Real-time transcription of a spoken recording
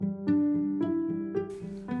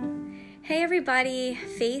Hey everybody!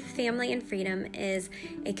 Faith, Family, and Freedom is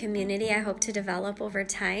a community I hope to develop over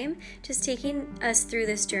time, just taking us through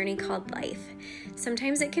this journey called life.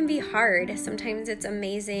 Sometimes it can be hard, sometimes it's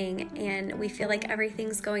amazing, and we feel like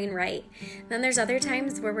everything's going right. Then there's other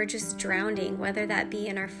times where we're just drowning, whether that be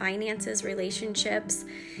in our finances, relationships,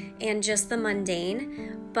 and just the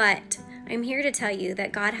mundane. But I'm here to tell you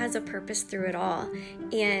that God has a purpose through it all,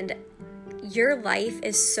 and your life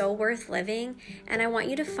is so worth living, and I want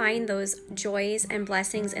you to find those joys and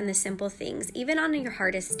blessings in the simple things, even on your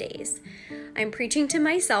hardest days. I'm preaching to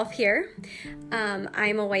myself here.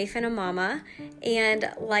 I'm a wife and a mama,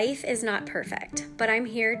 and life is not perfect, but I'm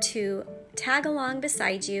here to tag along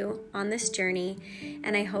beside you on this journey,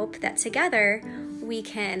 and I hope that together we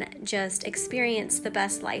can just experience the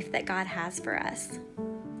best life that God has for us.